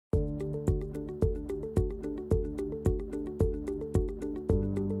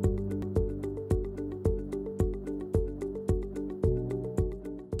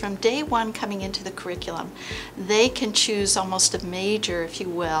From day one coming into the curriculum, they can choose almost a major, if you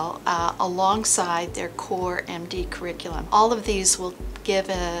will, alongside their core MD curriculum. All of these will give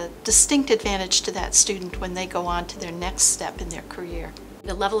a distinct advantage to that student when they go on to their next step in their career.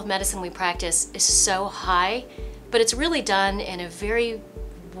 The level of medicine we practice is so high, but it's really done in a very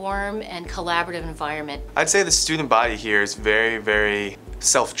warm and collaborative environment. I'd say the student body here is very, very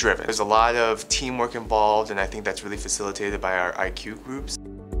self-driven. There's a lot of teamwork involved, and I think that's really facilitated by our IQ groups.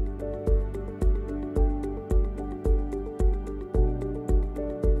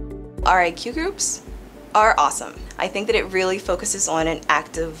 Our IQ groups are awesome. I think that it really focuses on an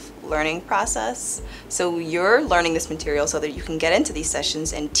active learning process. So you're learning this material so that you can get into these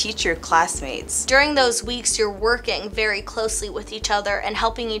sessions and teach your classmates. During those weeks, you're working very closely with each other and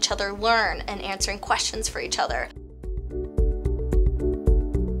helping each other learn and answering questions for each other.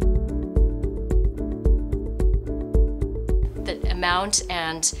 The amount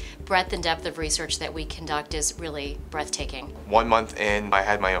and breadth and depth of research that we conduct is really breathtaking. 1 month in, I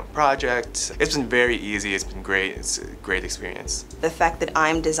had my own project. It's been very easy, it's been great, it's a great experience. The fact that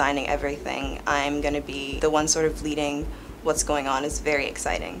I'm designing everything, I'm going to be the one sort of leading what's going on is very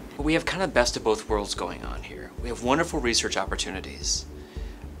exciting. We have kind of best of both worlds going on here. We have wonderful research opportunities,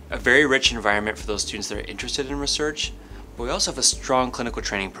 a very rich environment for those students that are interested in research, but we also have strong clinical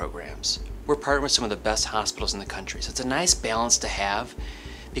training programs. We're partnered with some of the best hospitals in the country, so it's a nice balance to have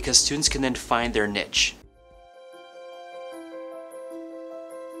because students can then find their niche.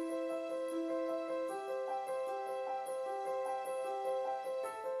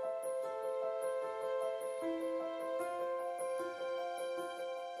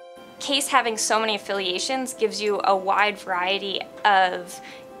 CASE having so many affiliations gives you a wide variety of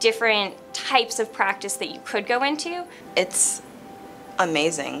different types of practice that you could go into. It's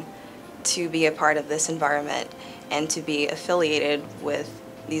amazing to be a part of this environment and to be affiliated with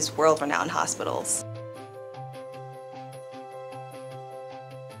these world-renowned hospitals.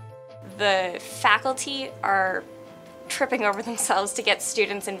 The faculty are tripping over themselves to get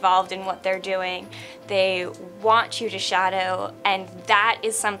students involved in what they're doing. They want you to shadow, and that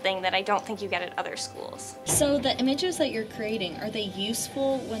is something that I don't think you get at other schools. So the images that you're creating, are they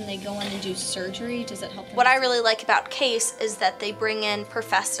useful when they go in and do surgery? Does it help them? What I really like about CASE is that they bring in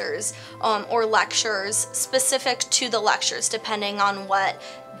professors or lecturers specific to the lectures, depending on what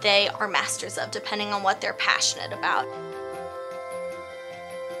they are masters of, depending on what they're passionate about.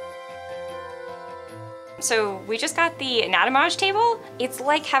 So we just got the anatomage table. It's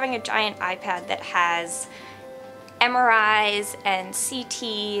like having a giant iPad that has MRIs and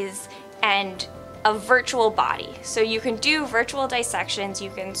CTs and a virtual body. So you can do virtual dissections,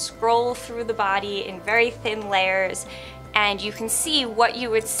 you can scroll through the body in very thin layers, and you can see what you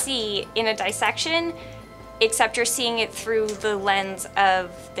would see in a dissection, except you're seeing it through the lens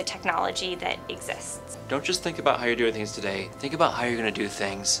of the technology that exists. Don't just think about how you're doing things today, think about how you're going to do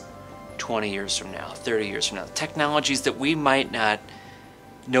things 20 years from now, 30 years from now. Technologies that we might not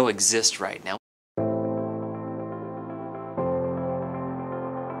know exist right now.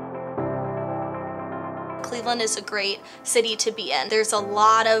 Cleveland is a great city to be in. There's a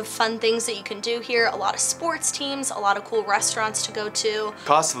lot of fun things that you can do here, a lot of sports teams, a lot of cool restaurants to go to.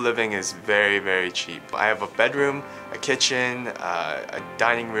 Cost of living is very, very cheap. I have a bedroom, a kitchen, a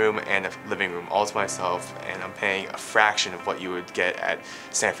dining room, and a living room all to myself, and I'm paying a fraction of what you would get at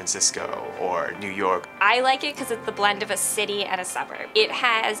San Francisco or New York. I like it because it's the blend of a city and a suburb. It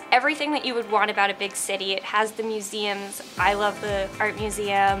has everything that you would want about a big city. It has the museums. I love the art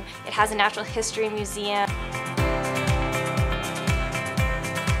museum. It has a natural history museum.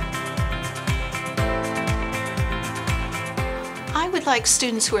 I would like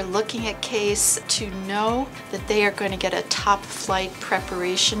students who are looking at CASE to know that they are going to get a top-flight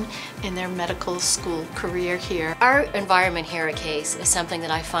preparation in their medical school career here. Our environment here at CASE is something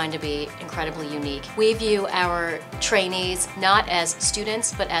that I find to be incredibly unique. We view our trainees not as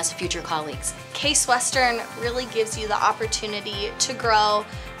students, but as future colleagues. Case Western really gives you the opportunity to grow,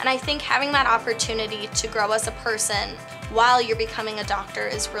 and I think having that opportunity to grow as a person while you're becoming a doctor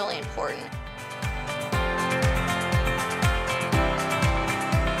is really important.